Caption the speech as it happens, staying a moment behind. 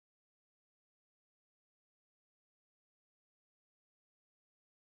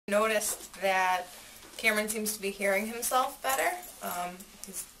Noticed that Cameron seems to be hearing himself better.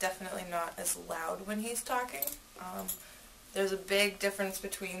 He's definitely not as loud when he's talking. There's a big difference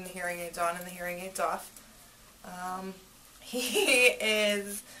between the hearing aids on and the hearing aids off. He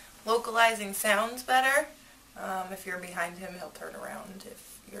is localizing sounds better. If you're behind him, he'll turn around.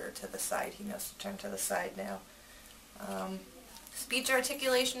 If you're to the side, he knows to turn to the side now. Speech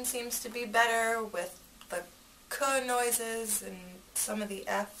articulation seems to be better with the k noises and some of the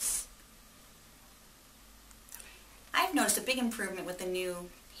Fs. I've noticed a big improvement with the new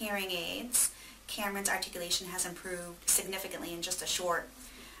hearing aids. Cameron's articulation has improved significantly in just a short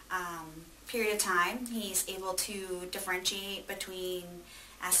period of time. He's able to differentiate between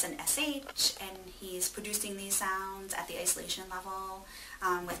S and SH, and he's producing these sounds at the isolation level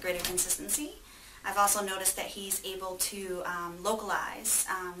with greater consistency. I've also noticed that he's able to localize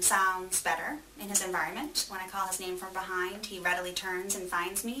sounds better in his environment. When I call his name from behind, he readily turns and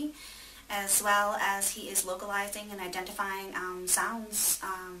finds me, as well as he is localizing and identifying sounds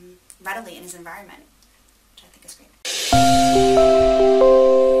readily in his environment, which I think is great.